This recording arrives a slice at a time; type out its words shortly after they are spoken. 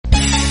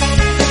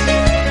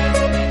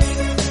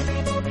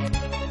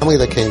Family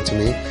that came to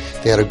me,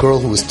 they had a girl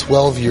who was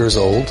 12 years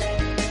old.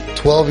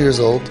 12 years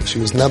old. She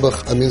was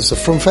Nebuch, it's a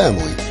frum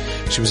family.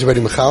 She was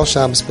already Michal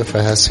Shabbos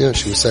B'Farhesia.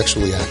 She was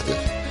sexually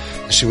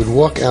active. She would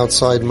walk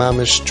outside,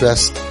 mamish,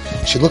 dressed.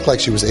 She looked like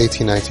she was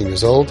 18, 19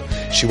 years old.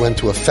 She went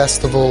to a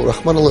festival,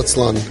 Rahman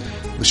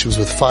al-Itzlan. She was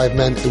with 5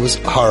 men. It was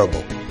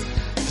horrible.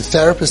 The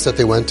therapist that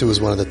they went to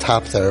was one of the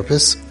top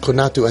therapists, could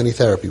not do any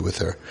therapy with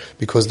her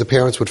because the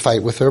parents would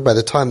fight with her. By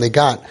the time they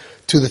got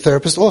to the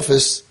therapist's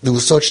office, there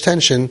was such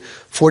tension,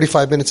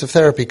 45 minutes of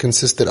therapy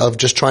consisted of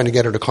just trying to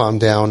get her to calm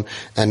down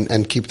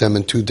and keep them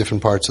in 2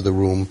 different parts of the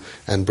room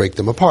and break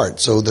them apart.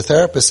 So the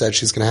therapist said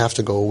she's going to have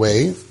to go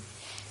away,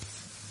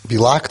 be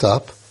locked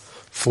up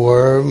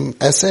for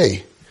SA.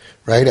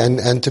 Right?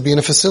 And to be in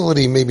a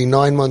facility maybe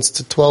 9 months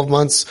to 12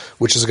 months,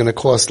 which is going to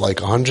cost like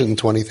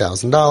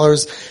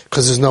 $120,000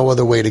 because there's no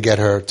other way to get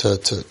her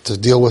to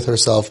deal with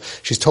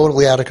herself. She's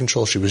totally out of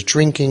control. She was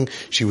drinking.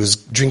 She was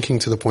drinking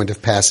to the point of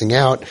passing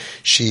out.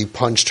 She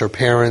punched her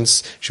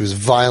parents. She was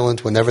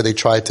violent whenever they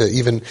tried to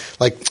even,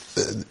 like,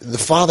 the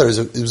father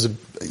was a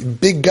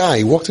big guy.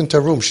 He walked into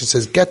a room. She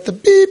says, "Get the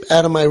beep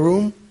out of my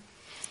room."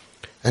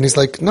 And he's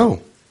like,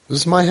 "No, this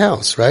is my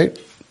house," right?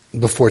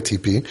 Before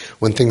TP,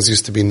 when things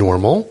used to be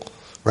normal,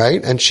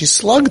 right? And she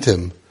slugged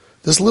him.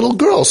 This little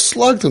girl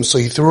slugged him. So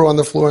he threw her on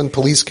the floor and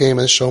police came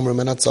and Shomer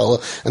and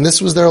Hatzalah. And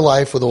this was their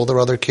life with all their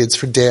other kids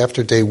for day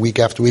after day, week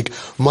after week,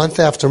 month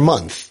after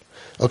month.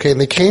 Okay, and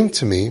they came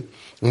to me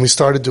and we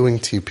started doing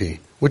TP,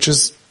 which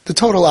is the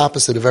total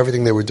opposite of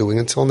everything they were doing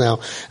until now.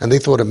 And they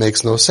thought it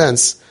makes no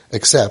sense,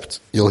 except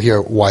you'll hear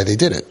why they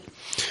did it.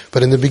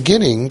 But in the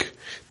beginning,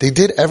 they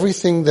did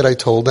everything that I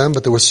told them,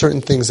 but there were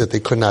certain things that they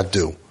could not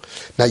do.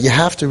 Now you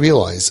have to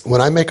realize,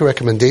 when I make a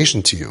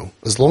recommendation to you,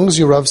 as long as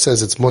your Rav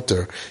says it's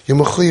mutter, you're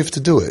mechuyev to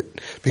do it.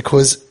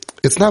 Because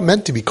it's not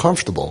meant to be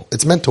comfortable.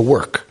 It's meant to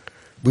work.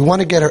 We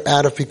want to get her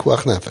out of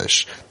pikuach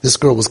nefesh. This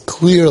girl was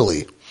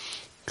clearly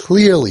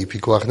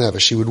pikuach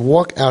nefesh. She would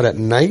walk out at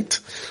night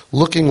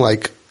looking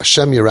like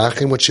Hashem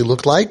Yerachim, what she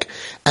looked like,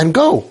 and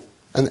go.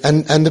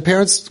 And the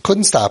parents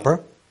couldn't stop her.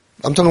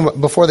 I'm talking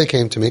about before they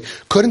came to me.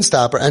 Couldn't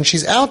stop her. And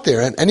she's out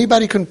there, and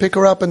anybody couldn't pick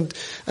her up. And,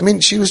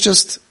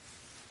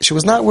 she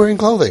was not wearing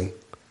clothing.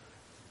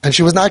 And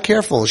she was not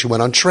careful. She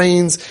went on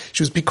trains.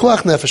 She was pikuach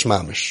nefesh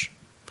mamish.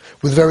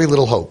 With very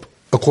little hope,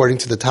 according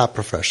to the top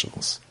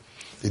professionals.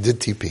 They did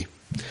TP.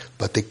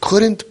 But they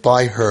couldn't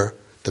buy her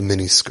the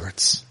mini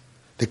skirts.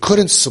 They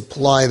couldn't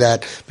supply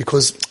that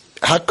because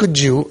how could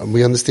you, and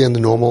we understand the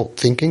normal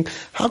thinking,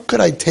 how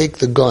could I take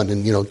the gun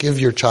and, give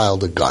your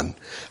child a gun?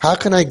 How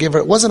can I give her,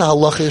 it wasn't a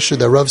halacha issue,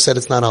 the Rav said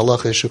it's not a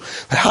halacha issue,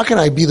 but how can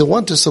I be the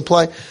one to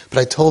supply? But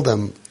I told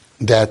them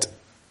that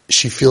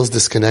she feels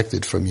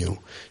disconnected from you.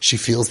 She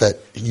feels that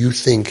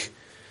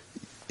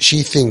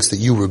she thinks that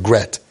you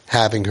regret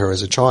having her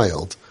as a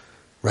child,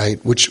 right?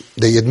 Which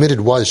they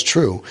admitted was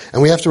true.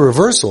 And we have to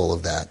reverse all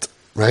of that,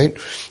 right?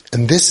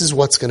 And this is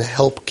what's going to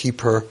help keep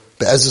her,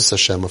 Be'ezus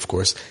Hashem, of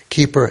course,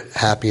 keep her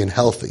happy and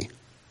healthy.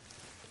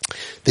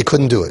 They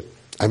couldn't do it.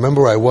 I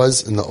remember where I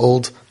was in the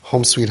old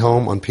Home Sweet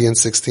Home on PN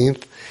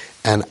 16th,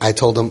 and I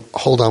told them,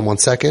 hold on one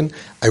second.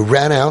 I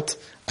ran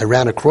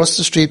across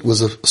the street, was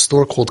a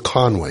store called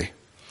Conway.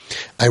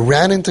 I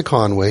ran into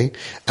Conway.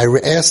 I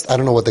asked, I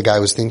don't know what the guy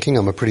was thinking.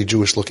 I'm a pretty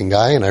Jewish looking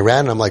guy. And I ran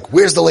and I'm like,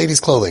 where's the ladies'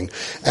 clothing?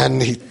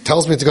 And he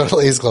tells me to go to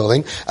ladies'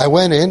 clothing. I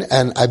went in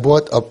and I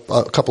bought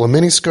a couple of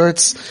mini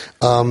skirts.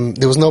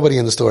 There was nobody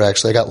in the store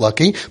actually. I got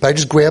lucky. But I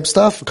just grabbed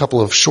stuff, a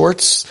couple of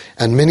shorts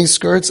and mini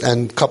skirts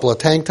and a couple of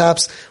tank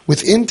tops.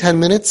 Within 10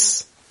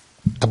 minutes,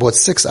 I bought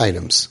 6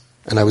 items.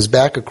 And I was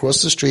back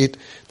across the street.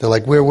 They're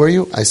like, where were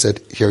you? I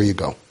said, here you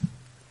go.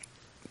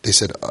 They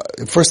said,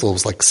 first of all, it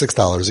was like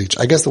 $6 each.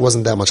 I guess there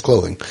wasn't that much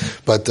clothing.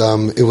 But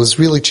it was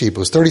really cheap. It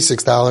was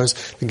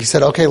 $36. And he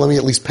said, okay, let me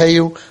at least pay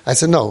you. I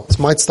said, no, it's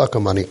my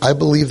tzedakah money. I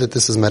believe that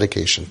this is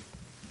medication.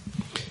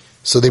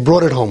 So they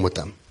brought it home with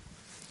them.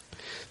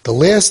 The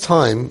last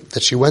time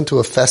that she went to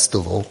a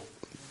festival,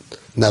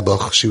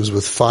 Nebuch, she was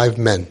with 5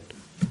 men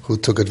who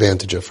took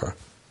advantage of her.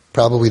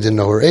 Probably didn't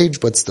know her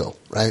age, but still,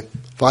 right?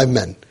 5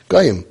 men.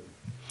 Goyim.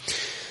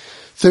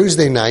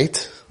 Thursday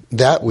night,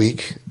 that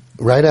week,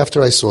 right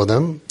after I saw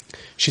them,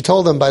 she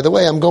told them, by the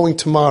way, I'm going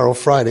tomorrow,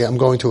 Friday, I'm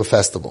going to a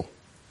festival.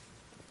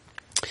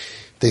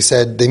 They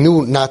said they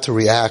knew not to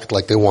react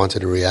like they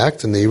wanted to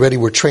react, and they already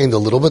were trained a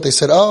little bit. They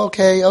said, oh,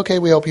 okay,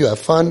 we hope you have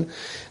fun.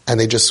 And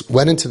they just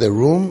went into their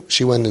room.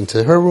 She went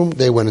into her room,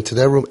 they went into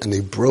their room, and they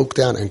broke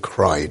down and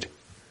cried.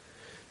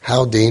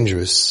 How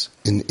dangerous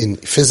in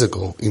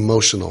physical,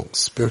 emotional,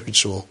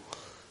 spiritual,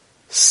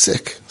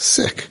 sick.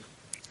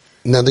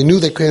 Now they knew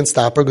they couldn't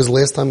stop her because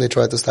last time they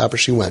tried to stop her,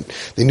 she went.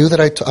 They knew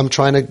that I'm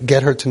trying to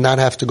get her to not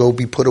have to go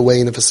be put away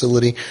in a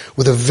facility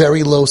with a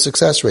very low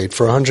success rate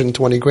for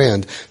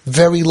 $120,000.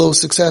 Very low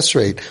success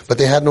rate, but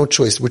they had no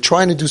choice. We're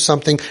trying to do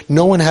something.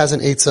 No one has an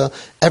eitzah.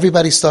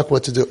 Everybody's stuck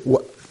what to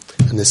do.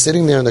 And they're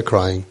sitting there and they're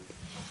crying.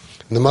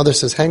 And the mother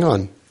says, hang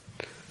on.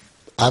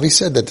 Avi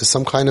said that there's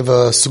some kind of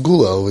a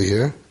segula over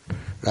here,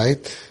 right?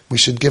 We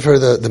should give her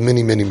the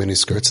mini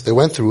skirts. They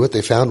went through it.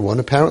 They found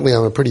one. Apparently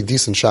I'm a pretty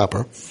decent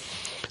shopper.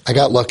 I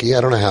got lucky,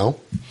 I don't know how,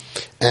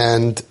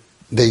 and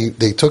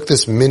they took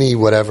this mini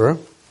whatever,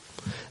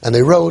 and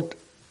they wrote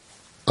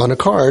on a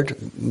card,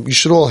 you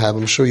should all have,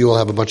 I'm sure you all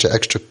have a bunch of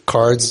extra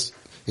cards,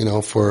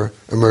 for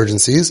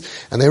emergencies,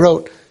 and they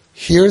wrote,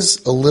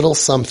 here's a little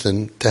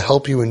something to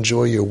help you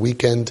enjoy your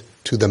weekend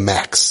to the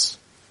max.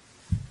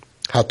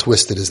 How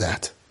twisted is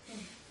that?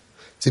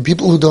 See,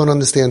 people who don't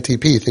understand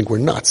TP think we're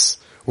nuts.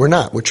 We're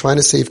not. We're trying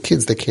to save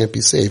kids that can't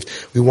be saved.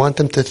 We want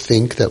them to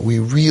think that we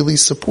really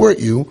support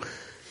you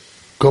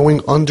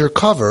going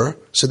undercover,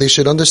 so they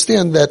should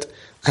understand that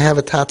I have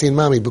a tati and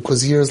mommy,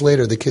 because years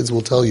later the kids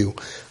will tell you,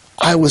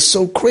 I was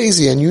so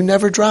crazy and you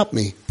never dropped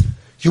me.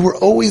 You were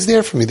always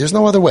there for me. There's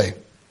no other way.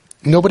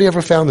 Nobody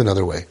ever found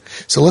another way.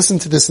 So listen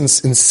to this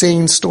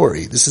insane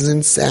story. This is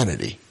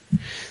insanity.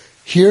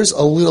 Here's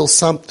a little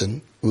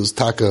something, it was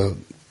Taka,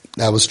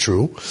 that was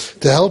true,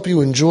 to help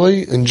you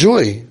enjoy.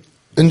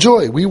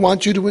 We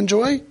want you to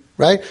enjoy,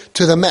 right?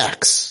 To the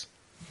max.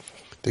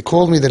 They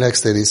called me the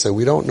next day, they said,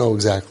 we don't know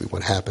exactly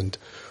what happened.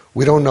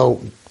 We don't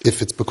know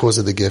if it's because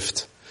of the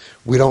gift.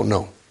 We don't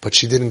know. But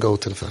she didn't go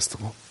to the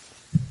festival.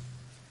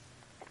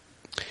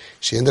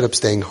 She ended up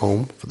staying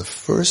home for the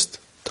first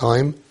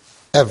time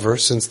ever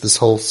since this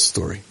whole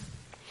story.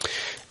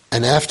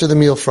 And after the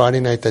meal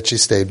Friday night that she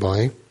stayed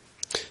by,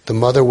 the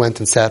mother went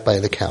and sat by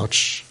the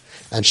couch,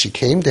 and she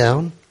came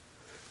down,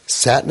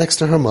 sat next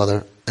to her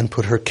mother, and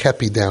put her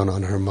kepi down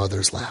on her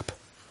mother's lap.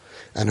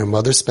 And her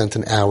mother spent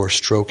an hour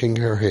stroking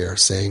her hair,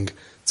 saying,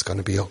 it's going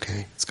to be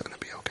okay, it's going to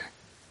be okay.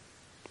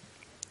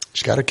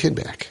 She got her kid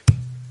back.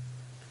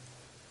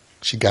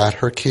 She got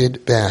her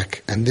kid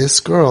back. And this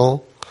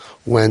girl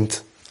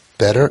went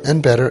better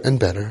and better and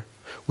better.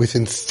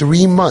 Within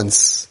 3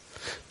 months,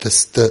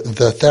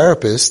 the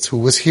therapist who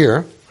was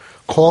here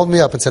called me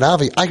up and said,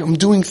 Avi, I'm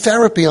doing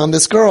therapy on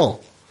this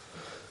girl.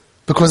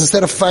 Because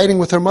instead of fighting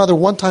with her mother,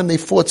 one time they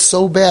fought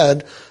so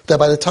bad that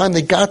by the time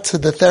they got to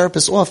the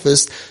therapist's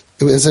office,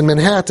 it was in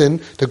Manhattan,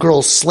 the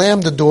girl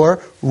slammed the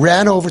door,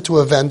 ran over to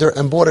a vendor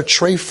and bought a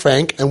tray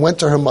frank and went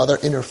to her mother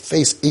in her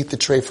face, ate the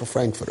tray for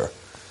Frankfurter.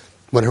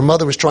 When her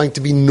mother was trying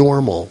to be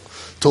normal,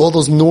 to all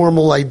those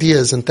normal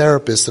ideas and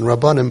therapists and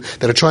rabbanim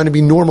that are trying to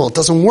be normal, it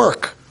doesn't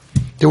work.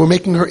 They were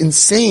making her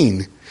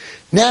insane.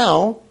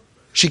 Now,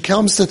 she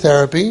comes to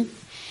therapy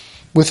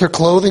with her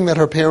clothing that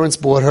her parents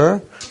bought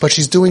her, but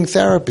she's doing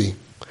therapy.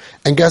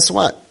 And guess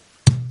what?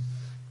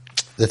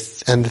 The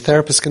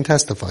therapist can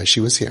testify. She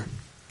was here.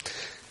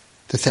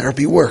 The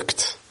therapy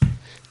worked.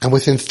 And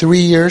within 3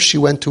 years, she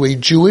went to a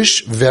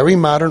Jewish, very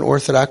modern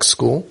Orthodox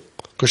school,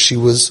 because she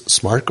was a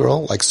smart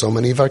girl, like so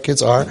many of our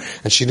kids are,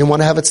 and she didn't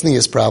want to have a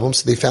tznius problem,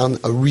 so they found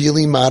a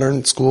really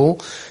modern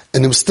school,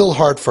 and it was still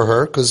hard for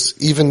her, because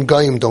even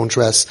Goyim don't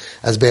dress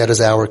as bad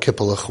as our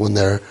kippelach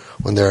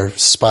when they're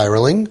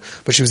spiraling,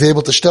 but she was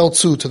able to shtel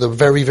tzu to the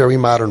very, very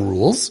modern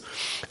rules,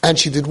 and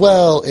she did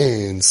well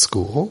in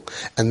school,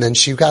 and then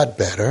she got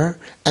better,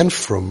 and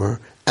frummer,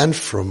 and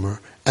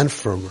frummer, and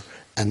frummer,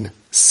 and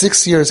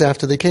 6 years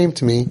after they came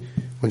to me,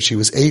 when she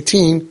was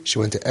 18, she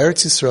went to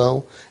Eretz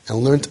Yisrael and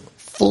learned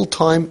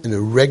full-time in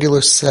a regular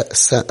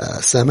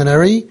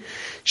seminary.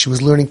 She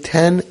was learning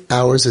 10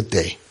 hours a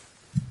day.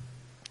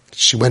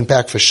 She went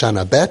back for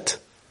Shana Bet.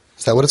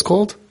 Is that what it's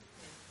called?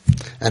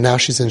 And now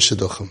she's in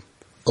Shidduchim.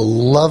 A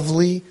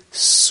lovely,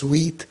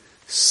 sweet,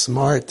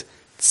 smart,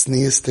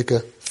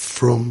 tzniistika,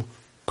 frum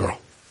girl.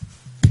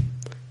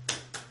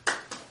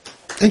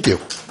 Thank you.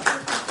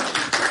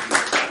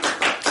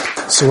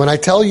 So when I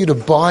tell you to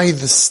buy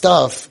the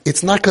stuff,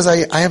 it's not because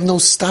I have no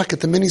stock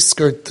at the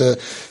miniskirt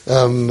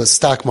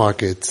stock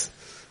market.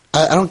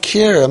 I don't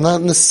care. I'm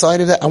not on the side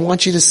of that. I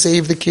want you to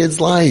save the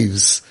kids'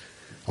 lives.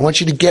 I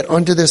want you to get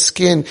under their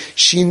skin.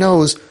 She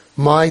knows,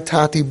 my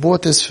tati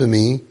bought this for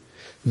me.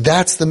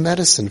 That's the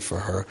medicine for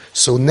her.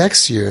 So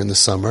next year in the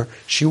summer,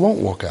 she won't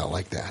walk out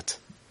like that.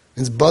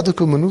 It's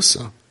baduku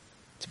manusa.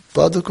 It's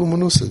baduku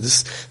manusa.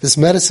 This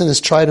medicine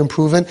is tried and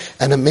proven,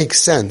 and it makes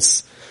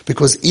sense.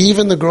 Because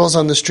even the girls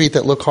on the street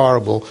that look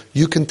horrible,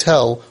 you can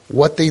tell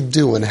what they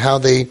do and how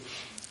they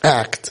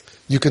act.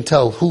 You can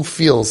tell who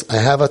feels I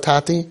have a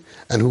tati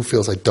and who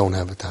feels I don't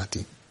have a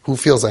tati. Who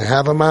feels I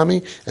have a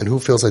mommy and who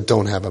feels I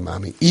don't have a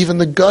mommy. Even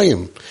the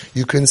goyim,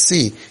 you can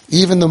see.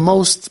 Even the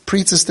most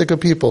priestestic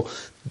of people,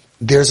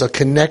 there's a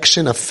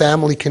connection, a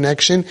family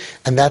connection,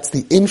 and that's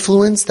the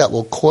influence that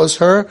will cause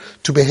her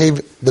to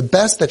behave the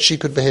best that she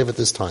could behave at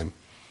this time.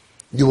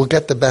 You will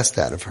get the best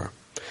out of her.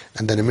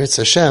 And then in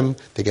Mitzvah Hashem,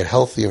 they get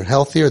healthier and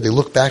healthier. They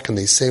look back and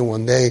they say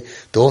one day,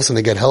 all of a sudden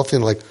they get healthy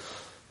and like,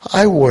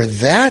 I wore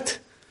that?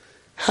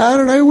 How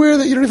did I wear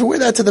that? You don't even wear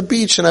that to the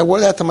beach, and I wore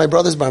that to my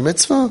brother's bar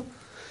mitzvah?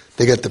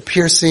 They get the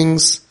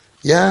piercings.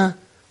 Yeah,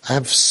 I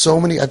have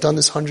so many, I've done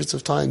this hundreds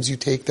of times. You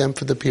take them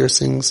for the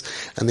piercings,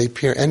 and they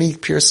any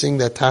piercing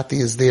that Tati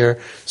is there,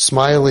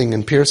 smiling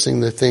and piercing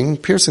the thing.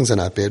 Piercings are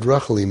not bad.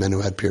 Racheli men who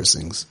had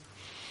piercings.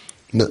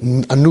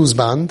 A news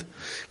band.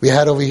 We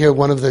had over here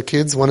one of the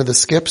kids, one of the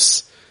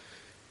skips.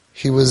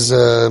 He was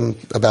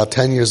about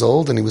 10 years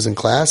old, and he was in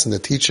class, and the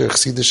teacher,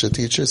 Chassidish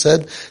teacher,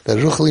 said that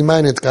Ruchli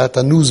Meinet got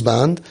a news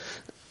band.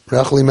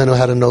 Rachel Imenu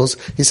had a nose.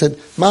 He said,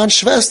 "Man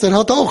Schwester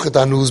hat auch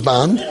a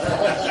Nusband."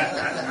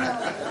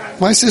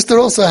 My sister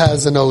also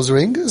has a nose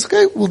ring. It's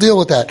okay, we'll deal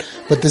with that.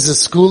 But there's a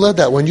skula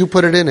that when you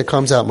put it in, it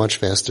comes out much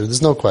faster.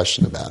 There's no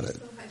question about it.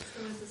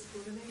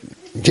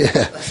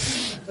 Yeah.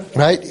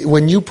 Right?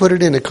 When you put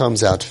it in, it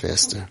comes out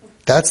faster.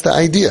 That's the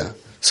idea.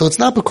 So it's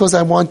not because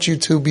I want you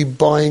to be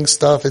buying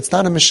stuff. It's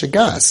not a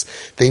mishigas.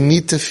 They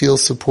need to feel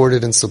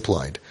supported and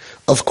supplied.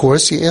 Of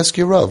course, you ask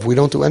your Rav. We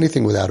don't do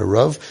anything without a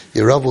Rav.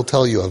 Your Rav will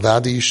tell you,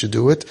 Avada, you should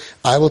do it.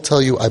 I will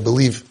tell you, I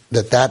believe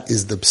that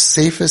is the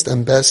safest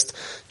and best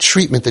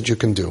treatment that you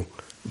can do.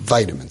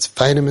 Vitamins,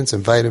 vitamins,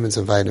 and vitamins,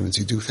 and vitamins.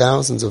 You do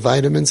thousands of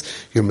vitamins.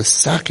 You're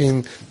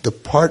masaking the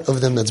part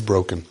of them that's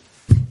broken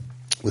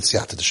with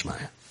Siyata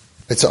D'Shmaya.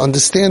 It's an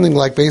understanding,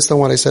 like based on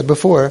what I said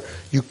before,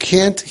 you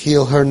can't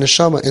heal her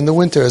neshama in the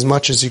winter as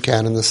much as you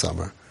can in the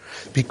summer.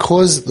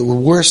 Because the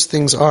worst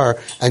things are,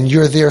 and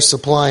you're there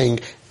supplying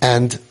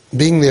and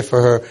being there for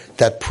her,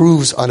 that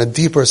proves on a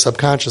deeper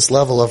subconscious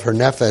level of her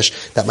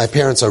nefesh that my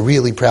parents are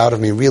really proud of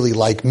me, really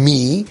like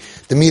me,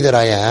 the me that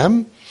I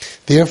am.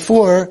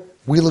 Therefore,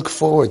 we look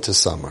forward to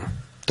summer.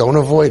 Don't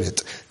avoid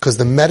it. Because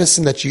the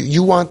medicine that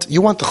you want the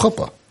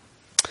chuppah.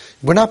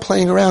 We're not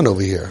playing around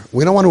over here.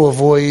 We don't want to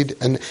avoid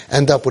and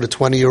end up with a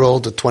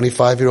 20-year-old, a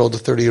 25-year-old, a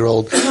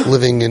 30-year-old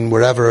living in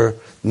wherever,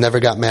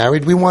 never got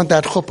married. We want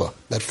that chuppah,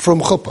 that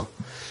frum chuppah.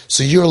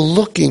 So you're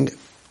looking,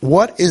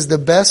 what is the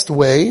best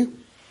way?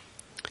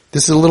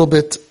 This is a little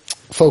bit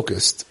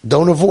focused.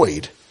 Don't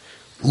avoid.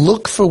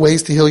 Look for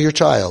ways to heal your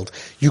child.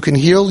 You can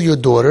heal your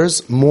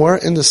daughters more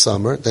in the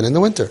summer than in the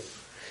winter.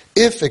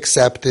 If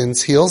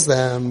acceptance heals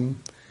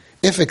them,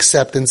 if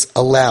acceptance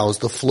allows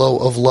the flow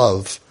of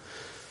love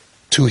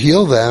to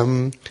heal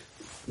them,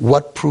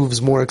 what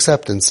proves more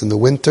acceptance? In the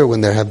winter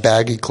when they have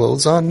baggy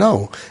clothes on?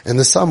 No. In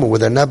the summer where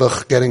they're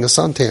nebuch getting a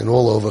suntan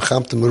all over,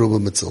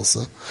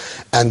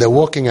 and they're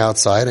walking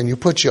outside and you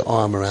put your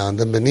arm around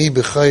them, B'ni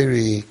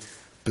b'chayri,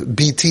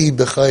 BT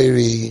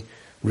b'chayri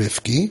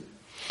Rifki,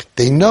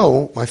 they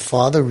know my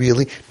father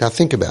really, now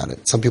think about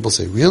it. Some people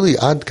say, really,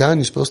 Ad Khan,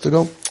 you're supposed to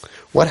go?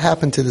 What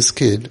happened to this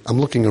kid? I'm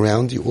looking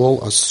around, you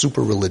all are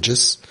super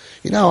religious.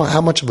 You know how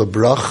much of a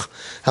brach,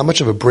 how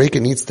much of a break it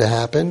needs to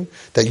happen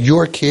that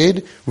your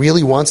kid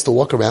really wants to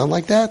walk around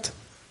like that?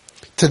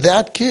 To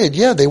that kid,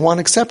 yeah, they want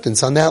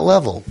acceptance on that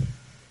level.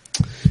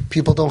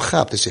 People don't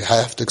chap. They say,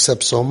 I have to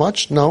accept so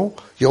much. No,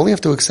 you only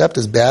have to accept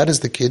as bad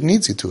as the kid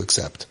needs you to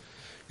accept.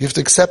 You have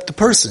to accept the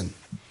person.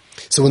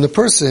 So when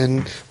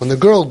the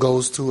girl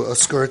goes to a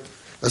skirt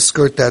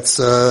that's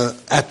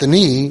at the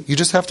knee, you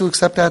just have to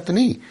accept at the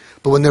knee.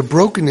 But when their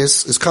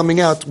brokenness is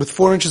coming out with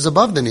 4 inches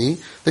above the knee,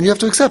 then you have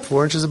to accept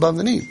 4 inches above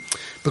the knee.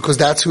 Because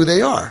that's who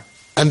they are.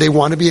 And they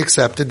want to be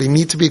accepted. They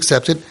need to be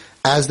accepted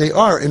as they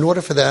are in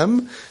order for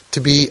them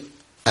to be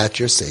at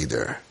your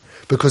Seder.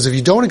 Because if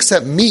you don't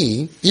accept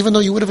me, even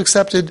though you would have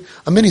accepted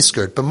a mini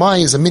skirt, but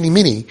mine is a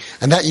mini,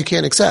 and that you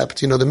can't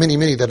accept. You know, the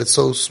mini, that it's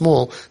so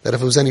small that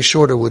if it was any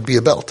shorter it would be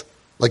a belt.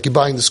 Like you're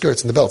buying the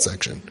skirts in the belt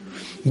section.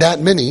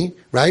 That mini,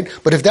 right?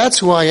 But if that's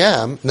who I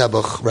am,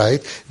 Nebuch,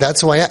 right?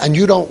 That's who I am, and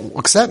you don't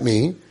accept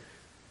me,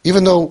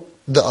 even though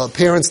the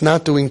parents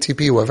not doing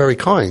TP were very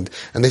kind,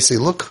 and they say,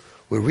 look,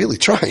 we're really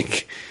trying.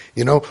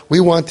 You know,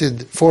 we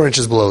wanted 4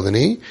 inches below the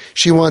knee,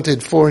 she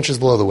wanted 4 inches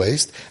below the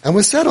waist, and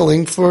we're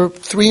settling for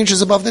 3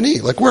 inches above the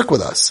knee. Like, work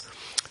with us.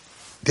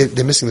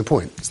 They're missing the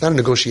point. It's not a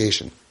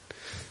negotiation.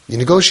 You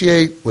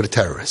negotiate with a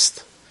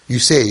terrorist. You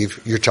save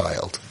your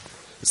child.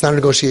 It's not a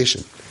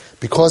negotiation.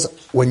 Because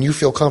when you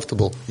feel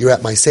comfortable, you're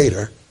at my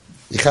Seder.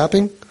 You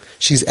copying?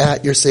 She's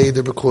at your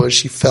Seder because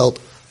she felt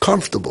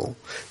comfortable.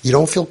 You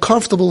don't feel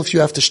comfortable if you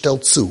have to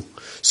shteltzu.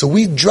 So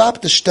we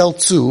drop the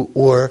shteltzu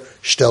or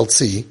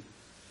shteltzi,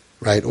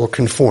 right, or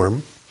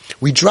conform.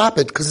 We drop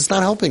it because it's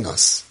not helping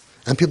us.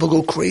 And people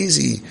go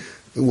crazy.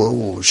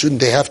 Well,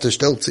 shouldn't they have to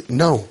shteltzi?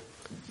 No.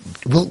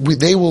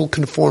 They will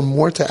conform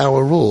more to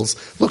our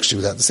rules. Look, she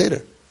was at the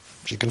Seder.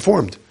 She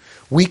conformed.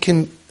 We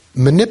can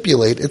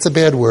manipulate. It's a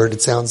bad word.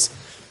 It sounds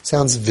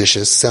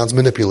vicious, sounds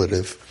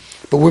manipulative.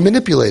 But we're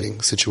manipulating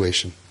the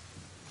situation.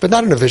 But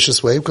not in a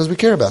vicious way because we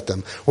care about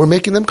them. We're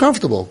making them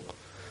comfortable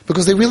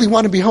because they really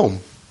want to be home.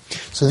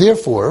 So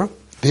therefore,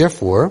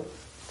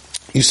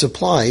 you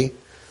supply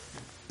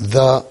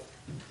the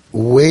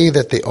way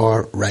that they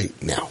are right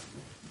now.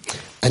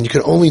 And you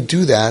can only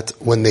do that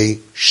when they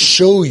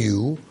show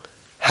you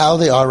how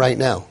they are right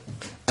now.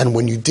 And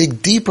when you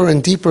dig deeper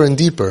and deeper and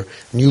deeper,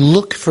 and you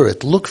look for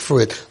it,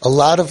 a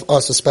lot of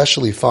us,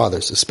 especially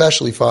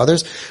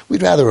fathers,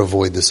 we'd rather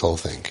avoid this whole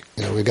thing.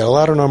 You know, we've got a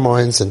lot on our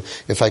minds, and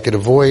if I could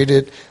avoid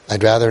it,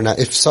 I'd rather not.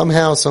 If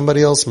somehow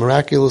somebody else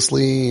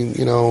miraculously,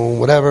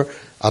 whatever,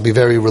 I'll be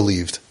very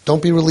relieved.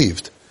 Don't be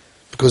relieved.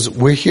 Because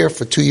we're here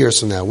for 2 years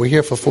from now. We're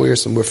here for 4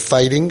 years, and we're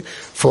fighting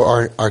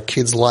for our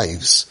kids'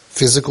 lives,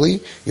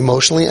 physically,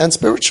 emotionally, and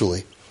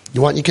spiritually.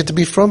 You want your kid to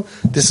be from?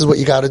 This is what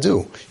you got to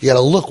do. You got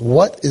to look,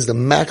 what is the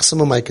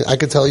maximum I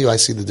can tell you, I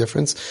see the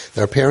difference.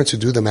 There are parents who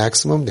do the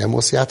maximum, they're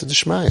more siyata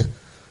d'shmaya.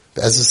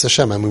 As is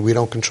Hashem, I mean, we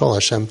don't control.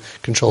 Hashem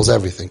controls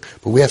everything.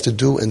 But we have to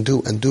do and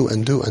do and do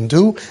and do and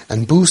do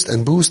and boost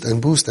and boost and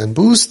boost and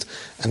boost.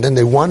 And then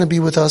they want to be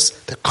with us.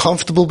 They're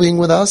comfortable being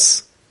with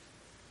us.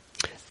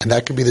 And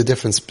that could be the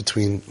difference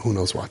between who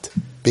knows what.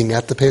 Being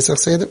at the Pesach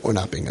Seder or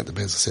not being at the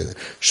Pesach Seder.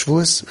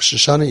 Shavuos, Rosh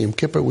Hashanah, Yom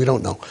Kippur, we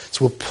don't know.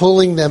 So we're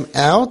pulling them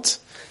out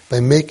by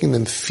making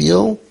them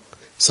feel.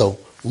 So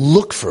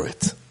look for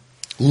it.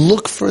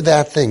 Look for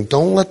that thing.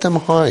 Don't let them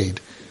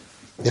hide.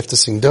 You have to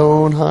sing,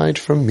 don't hide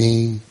from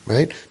me,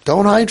 right?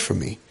 Don't hide from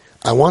me.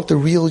 I want the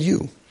real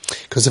you.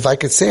 Because if I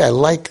could say I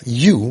like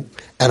you,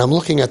 and I'm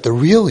looking at the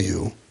real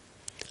you,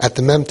 at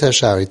the Mem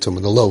Tesh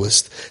Aritum, the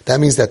lowest, that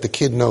means that the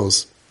kid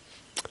knows,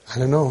 I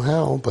don't know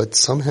how, but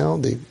somehow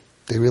they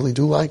really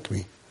do like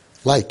me.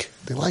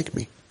 They like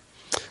me.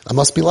 I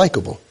must be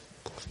likable.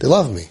 They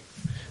love me.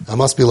 I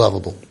must be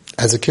lovable.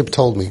 As a kid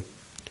told me,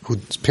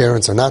 whose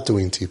parents are not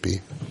doing TP,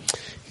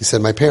 he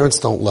said, my parents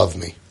don't love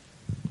me.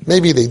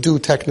 Maybe they do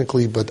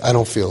technically, but I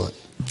don't feel it.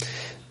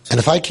 And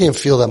if I can't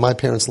feel that my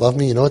parents love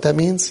me, you know what that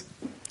means?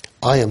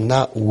 I am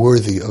not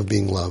worthy of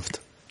being loved.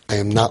 I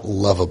am not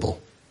lovable.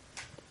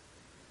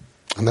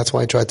 And that's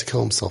why he tried to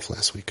kill himself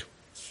last week.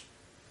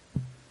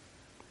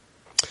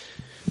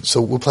 So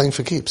we're playing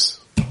for keeps.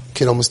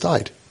 Kid almost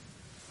died.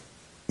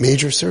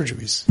 Major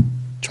surgeries.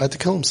 Tried to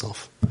kill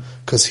himself.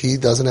 Because he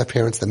doesn't have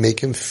parents that make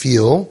him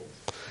feel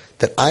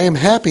that I am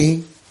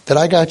happy that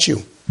I got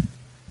you.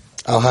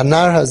 Al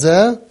hanar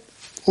hazeh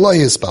lo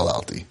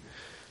hispalalti.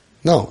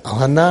 No, al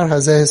hanar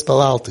hazeh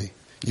hispalalti.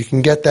 You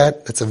can get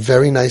that. That's a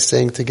very nice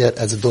saying to get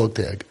as a dog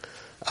tag.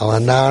 Al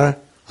hanar,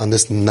 on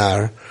this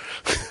nar.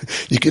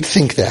 You could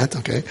think that,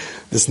 okay?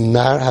 This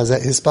nar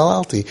hazeh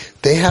hispalalti.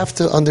 They have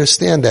to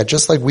understand that,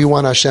 just like we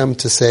want Hashem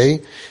to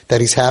say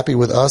that He's happy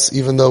with us,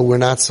 even though we're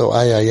not so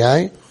ay.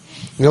 You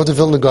know what the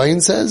Vilna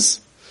Gaon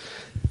says?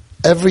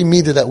 Every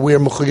midah that we're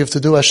mechuyev to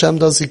do, Hashem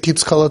does, He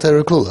keeps kol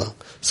hatayra kula.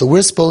 So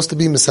we're supposed to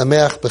be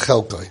mesameach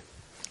b'chelkoi.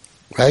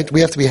 Right?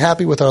 We have to be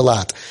happy with our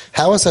lot.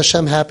 How is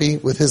Hashem happy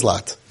with His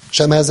lot?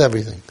 Hashem has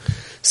everything.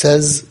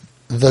 Says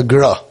the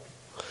Gra,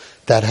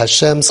 that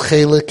Hashem's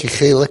chelik ki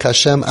chelik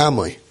Hashem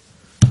amoy.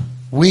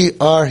 We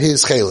are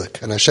His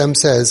chelik. And Hashem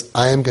says,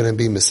 I am going to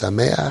be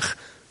mesameach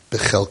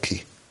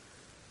b'chelki.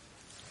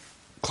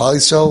 Klal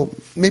Yisrael,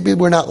 maybe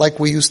we're not like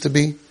we used to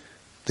be.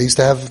 They used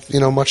to have,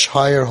 much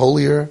higher,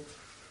 holier.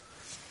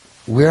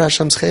 We're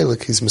Hashem's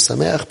chelik. He's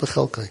mesameach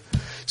b'chelkai.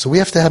 So we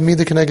have to have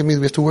midah keneged midah.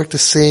 We have to work the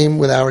same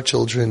with our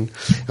children,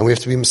 and we have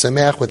to be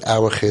mesameach with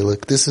our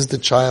chelik. This is the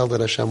child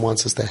that Hashem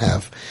wants us to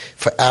have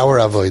for our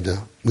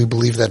avodah. We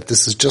believe that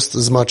this is just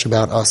as much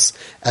about us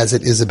as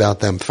it is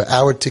about them. For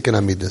our tikkun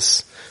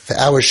hamidus, for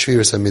our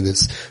shviras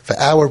hamidus, for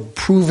our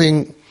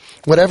proving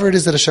whatever it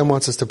is that Hashem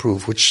wants us to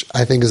prove, which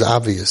I think is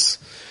obvious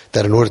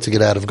that in order to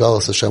get out of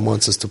galus, Hashem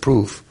wants us to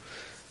prove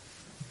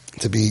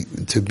to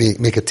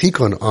make a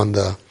tikkun on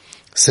the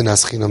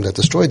sinas chinam that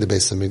destroyed the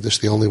Beis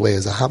Hamikdash. The only way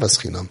is ahavas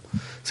chinam.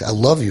 Say, I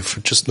love you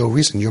for just no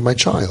reason. You're my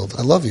child.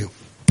 I love you.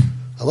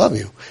 I love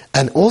you.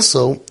 And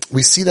also,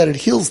 we see that it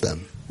heals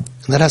them.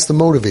 And that has to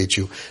motivate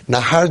you.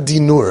 Nahar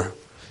Dinur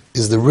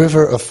is the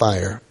river of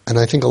fire. And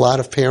I think a lot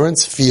of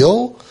parents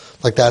feel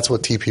like that's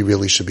what TP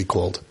really should be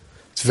called.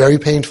 It's very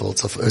painful.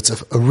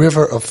 It's a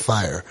river of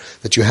fire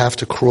that you have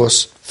to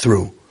cross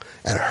through.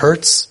 And it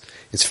hurts.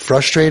 It's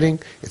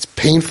frustrating. It's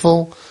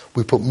painful.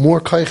 We put more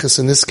kaiches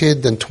in this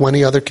kid than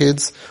 20 other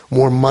kids,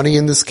 more money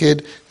in this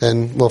kid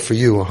than, well, for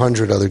you,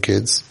 100 other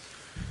kids.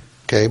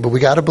 Okay, but we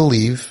gotta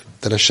believe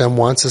that Hashem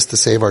wants us to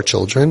save our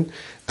children,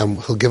 and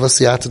He'll give us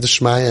the Yata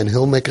D'Shmaya, and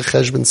He'll make a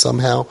cheshbon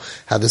somehow,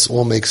 how this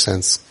all makes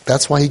sense.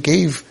 That's why He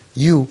gave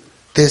you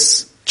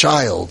this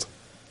child.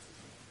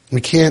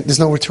 There's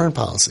no return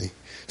policy.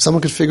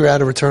 Someone could figure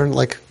out a return,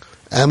 like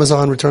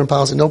Amazon return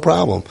policy, no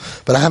problem.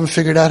 But I haven't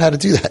figured out how to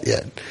do that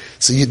yet.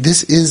 So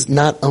this is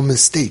not a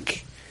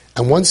mistake.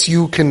 And once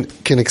you can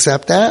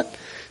accept that,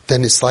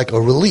 then it's like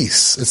a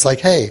release. It's like,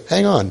 hey,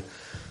 hang on.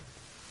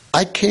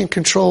 I can't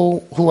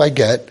control who I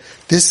get.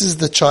 This is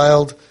the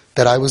child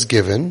that I was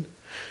given.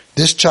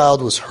 This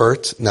child was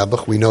hurt.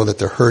 Nebuch, we know that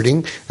they're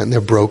hurting, and they're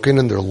broken,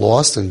 and they're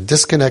lost, and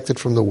disconnected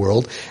from the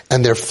world,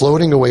 and they're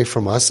floating away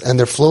from us, and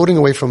they're floating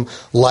away from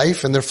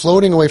life, and they're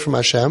floating away from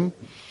Hashem.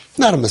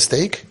 Not a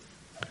mistake.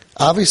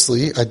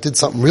 Obviously, I did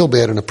something real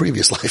bad in a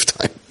previous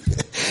lifetime.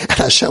 And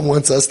Hashem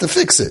wants us to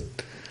fix it.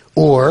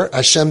 Or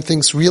Hashem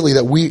thinks really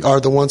that we are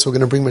the ones who are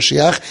going to bring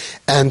Mashiach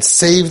and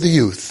save the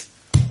youth.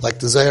 Like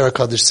the Zohar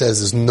HaKadosh says,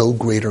 there's no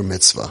greater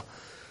mitzvah.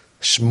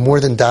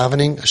 More than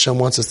davening, Hashem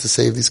wants us to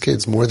save these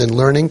kids. More than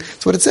learning,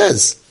 that's what it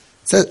says.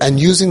 And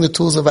using the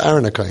tools of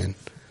Aaron HaKohen.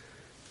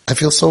 I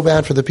feel so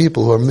bad for the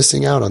people who are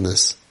missing out on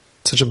this.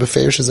 Such a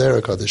beferish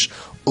Zohar HaKadosh.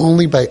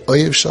 Only by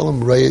Oyev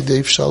Shalom,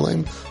 Rayedev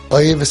Shalom,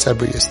 Oyev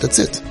Esabriyas. That's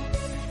it.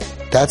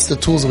 That's the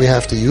tools we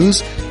have to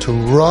use to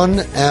run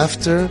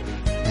after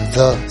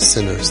the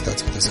sinners.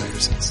 That's what the Zohar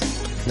says.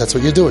 And that's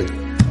what you're doing.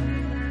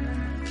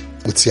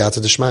 With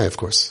Siyata D'Shmaya, of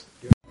course.